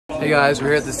Hey guys, we're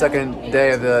here at the second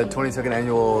day of the 22nd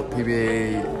annual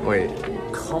PB. Wait.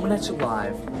 Coming at you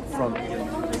live from.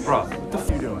 Bro, what the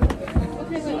f you doing?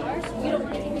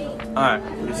 Alright.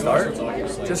 Start?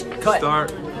 Just cut. Start.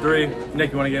 3.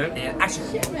 Nick, you want to get it? And action.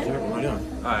 What are you doing?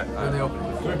 Alright. In the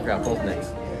opening. Grab both Nicks.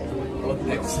 Both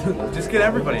Nicks. Just get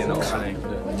everybody in the opening.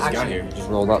 Just got here. Just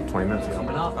rolled up 20 minutes ago.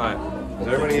 Coming up. Alright. Is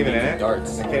everybody even in it?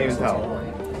 Darts. I can't even tell.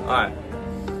 Alright.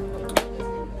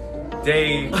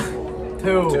 Day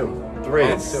 2. 3.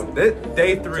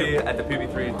 Day 3 at the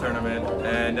PB3 tournament,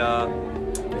 and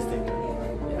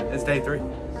it's day 3.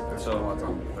 So What's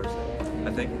on Thursday?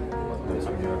 I think.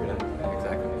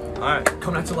 Exactly. Alright.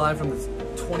 Coming at you live from the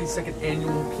 22nd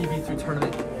annual PB3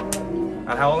 tournament.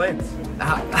 At Howell Lanes.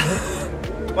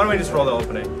 Why don't we just roll the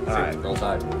opening? Alright. Roll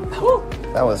Tide.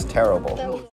 That was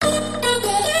terrible.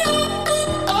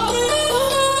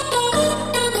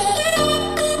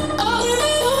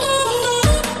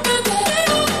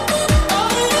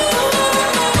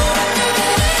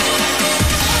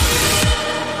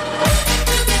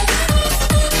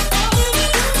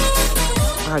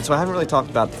 Alright, so I haven't really talked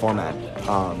about the format.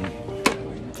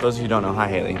 For those of you who don't know, hi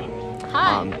Haley.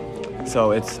 Hi.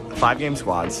 So it's 5-game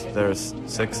squads. There's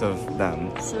 6 of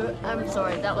them. So, I'm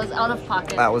sorry, that was out of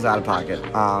pocket. That was out of pocket.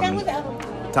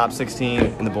 Top 16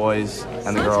 in the boys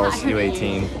and the So girls, tired.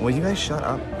 U18. Will you guys shut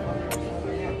up?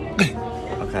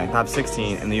 Okay, top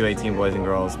 16 and the U18 boys and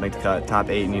girls make the cut. Top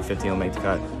 8 and U15 will make the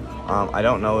cut. I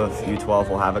don't know if U12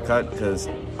 will have a cut because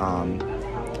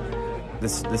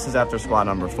this is after squad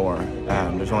number 4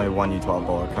 and there's only one U12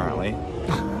 bowler currently.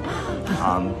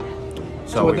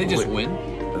 So would they just win?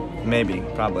 Maybe,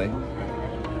 probably.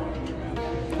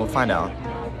 We'll find out.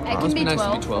 It Must can be be nice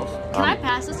 12. to be 12. Can I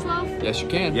pass this 12? Yes, you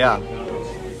can. Yeah.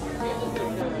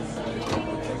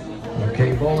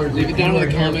 Okay, bowlers. Leave it down in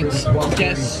the comments.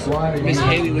 Guess Miss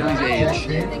Haley Lily's I age.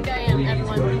 think I am,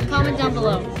 everyone. Comment down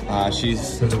below.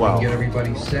 She's Get 12.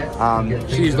 everybody set.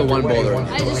 She's the one bowler.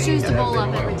 I just choose to bowl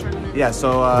up every tournament. Yeah,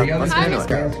 so let's get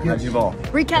into it. How'd you bowl?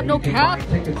 Recap, no cap.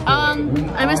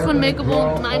 I missed one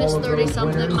makeable, minus 30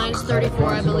 something, minus 34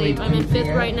 I believe. I'm in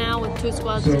 5th right now with 2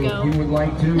 squads to go.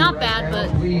 Not bad, but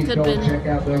could have been check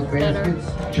out those better.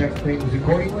 baskets, check things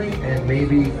accordingly, and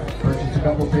maybe purchase a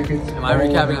couple tickets. Am I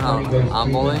recapping how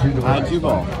I'm bowling? How'd you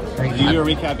bowl? Did you do a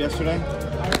recap yesterday?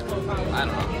 I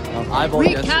don't know. I bowled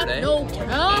Recap, yesterday. no cap.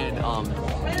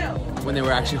 And when they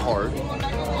were actually hard,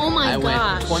 Oh my I went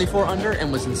gosh. 24 under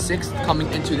and was in 6th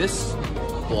coming into this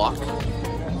block.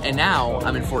 And now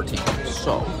I'm in 14th.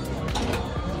 So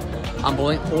I'm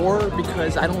bowling 4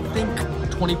 because I don't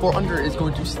think 24 under is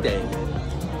going to stay.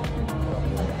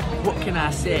 What can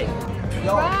I say?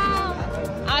 Wow.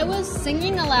 I was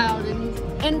singing aloud and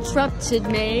interrupted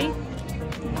me.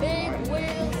 Big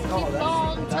wheels keep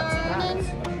on turning,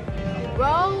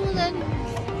 rolling,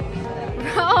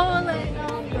 rolling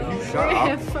on the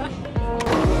river.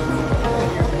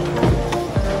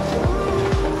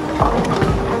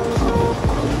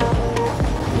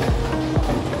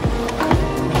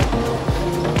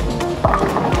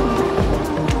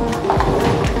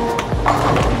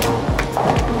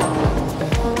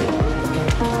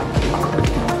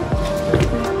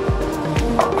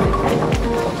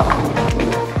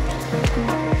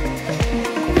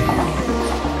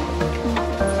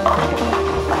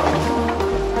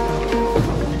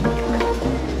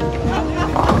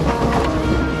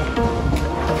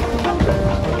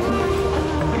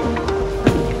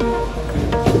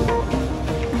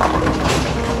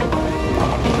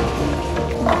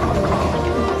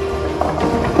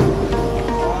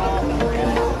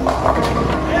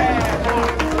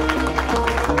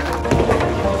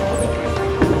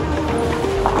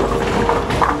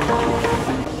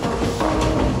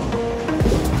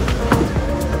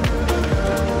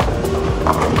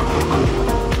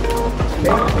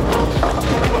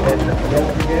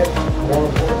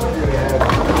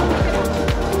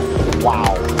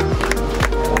 Wow.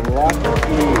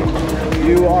 Lucky.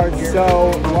 You are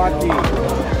so lucky. You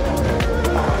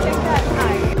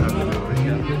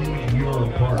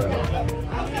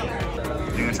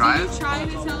gonna try it? Try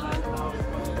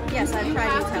Nutella? Yes, I've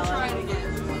tried Nutella. Try it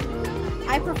again.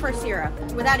 I prefer syrup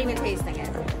without even tasting it.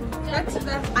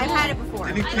 I've had it before.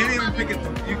 And you can't even pick a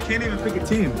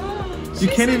team. You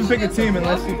can't even pick a team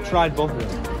unless you've tried both of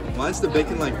them. Why is the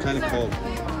bacon like kind of cold?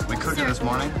 We cooked it this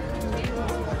morning.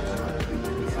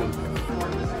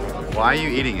 Why are you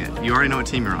eating it? You already know what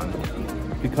team you're on.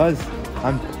 Because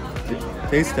I'm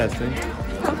taste testing.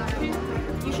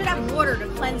 You should have water to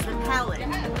cleanse the palate.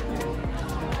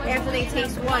 After they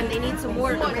taste one, they need some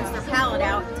water to rinse their palate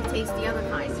out to taste the other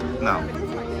kind. No.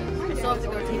 I still have to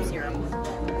go team syrup.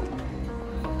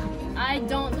 I I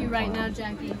don't you right now,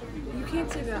 Jackie. You can't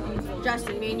say that on the phone.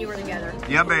 Justin, me and you were together.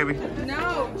 Yeah, baby.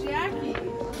 No, Jackie.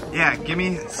 Yeah, give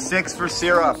me 6 for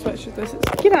syrup.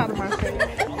 Get out of my face.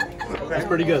 That's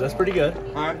pretty good. That's pretty good.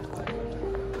 All right.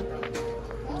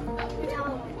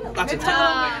 That's a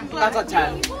 10. That's a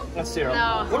 10. That's syrup.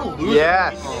 No. What a loser.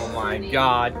 Yes. Oh my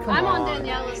God. Come I'm on. on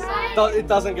Daniela's side. It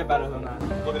doesn't get better than that.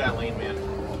 Look at that lean man.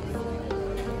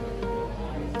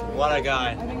 What a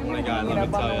guy. What a guy, let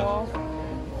me tell you.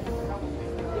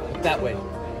 That way.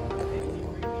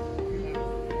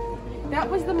 That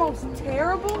was the most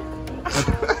terrible.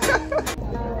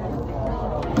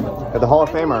 The Hall of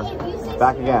Famer,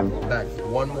 back again. Back.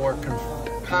 One more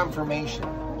confirmation.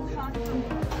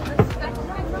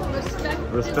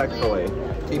 Respectfully.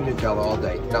 Team Nutella all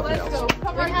day. Nothing else.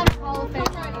 We have Hall of Fame.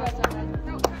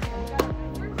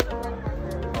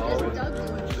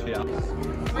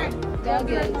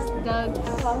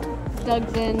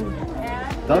 Doug's in.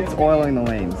 Doug's oiling the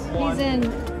lanes. He's in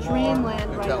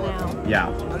dreamland right now. Yeah.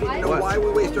 I don't even know why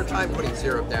we waste our time putting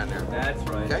syrup down there. That's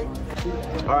right. Okay?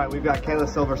 All right, we've got Kayla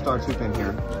Silver Star 2-pin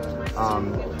here.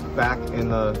 Back in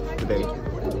the debate.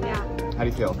 Yeah. How do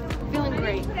you feel? Feeling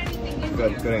great.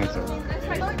 Good answer.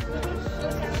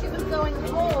 She was going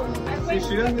home. See,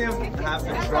 she doesn't even have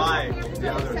to try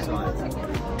the other side.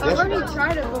 I've already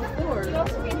tried it before.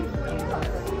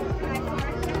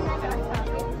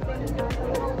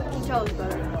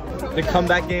 The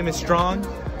comeback game is strong.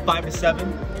 5-7.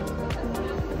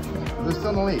 Who's still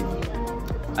in the lead?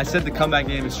 I said the comeback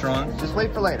game is strong. Just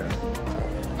wait for later.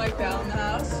 Mike Bell in the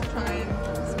house, trying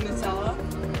some Nutella.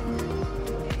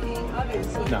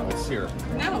 Obviously. No, it's syrup.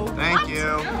 No. Thank you.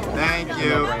 No. Thank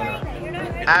you.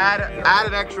 Add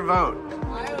an extra vote.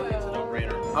 I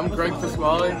will. I'm Greg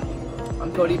Pasquale.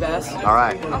 I'm Cody Bass. All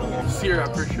right.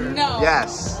 Syrup for sure. No.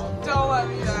 Yes. Don't let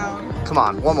me down. Come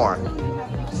on, one more.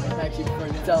 I actually prefer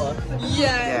Nutella.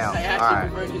 Yes. I Yeah. All actually right.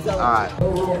 prefer Nutella.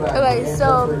 All right. Okay, so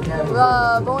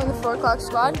Bohn the 4 o'clock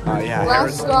squad. Yeah.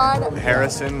 Last squad.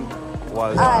 Harrison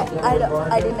was. I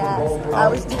didn't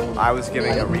ask. I was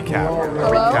giving a recap.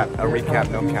 Hello? A recap,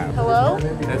 no cap. Hello.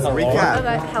 There's a recap.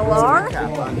 Okay.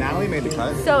 Hello. Natalie made the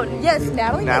cut. So yes,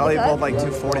 Natalie Natalie made the cut. bowled like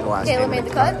 240 the last game. Kayla made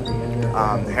the cut.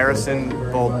 Harrison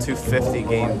bowled 250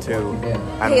 game 2.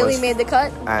 And Haley made the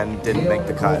cut. And didn't make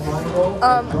the cut.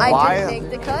 I didn't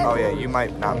make the cut. Oh yeah, you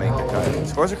might not make the cut.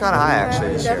 Scores are kind of high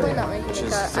actually this Definitely year. not making which the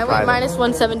is cut. I surprising. went minus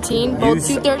 117, bowled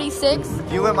 236.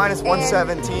 You went minus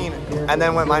 117 and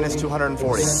then went minus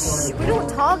 240. We don't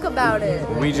talk about it.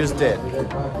 We just did.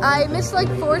 I missed like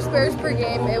 4 spares per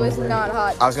game. It was not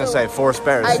hot. I was gonna say 4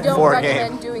 spares. I don't 4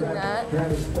 recommend game. doing that.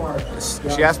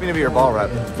 She asked me to be your ball rep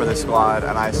for the squad,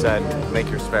 and I said, make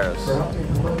your spares.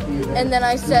 And then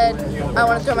I said, I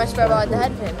want to throw my spare ball at the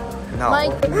head pin. No.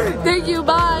 Mike, thank you,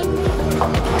 bye.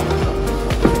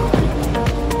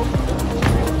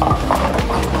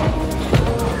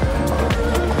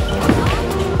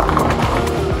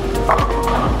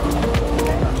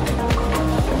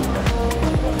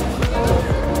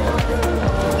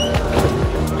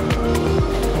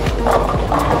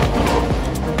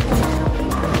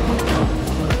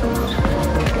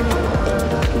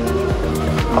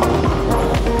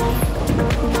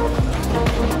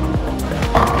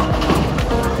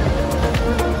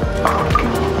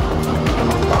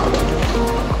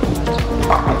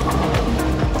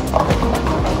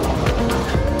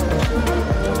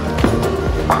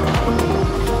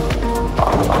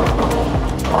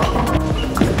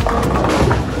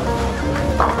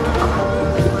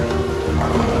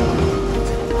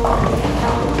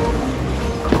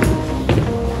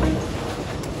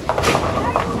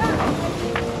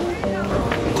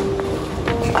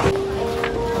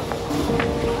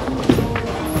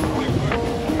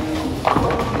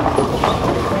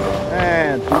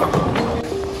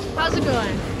 How's it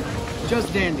going?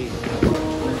 Just dandy.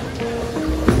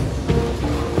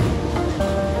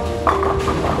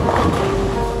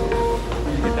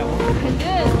 I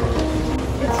did.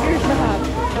 It's your job.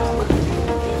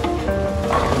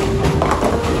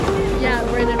 Yeah,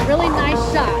 Brandon, really nice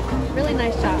shot. Really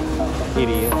nice shot.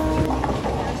 Idiot.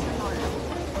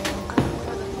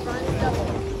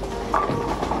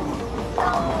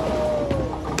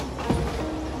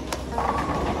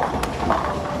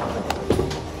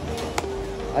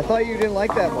 I thought you didn't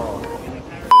like that ball.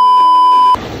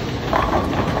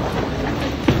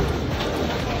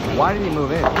 Why didn't you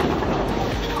move in?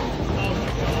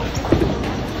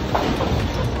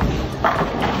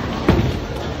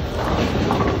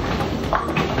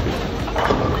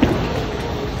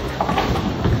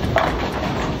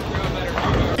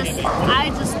 I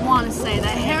just want to say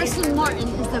that Harrison Martin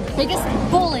is the biggest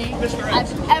bully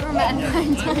I've ever met in my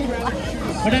entire life.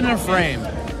 Put it in a frame.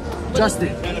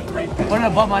 Justin, put it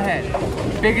above my head.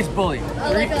 Biggest bully.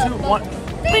 3, 2, 1.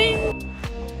 Bing!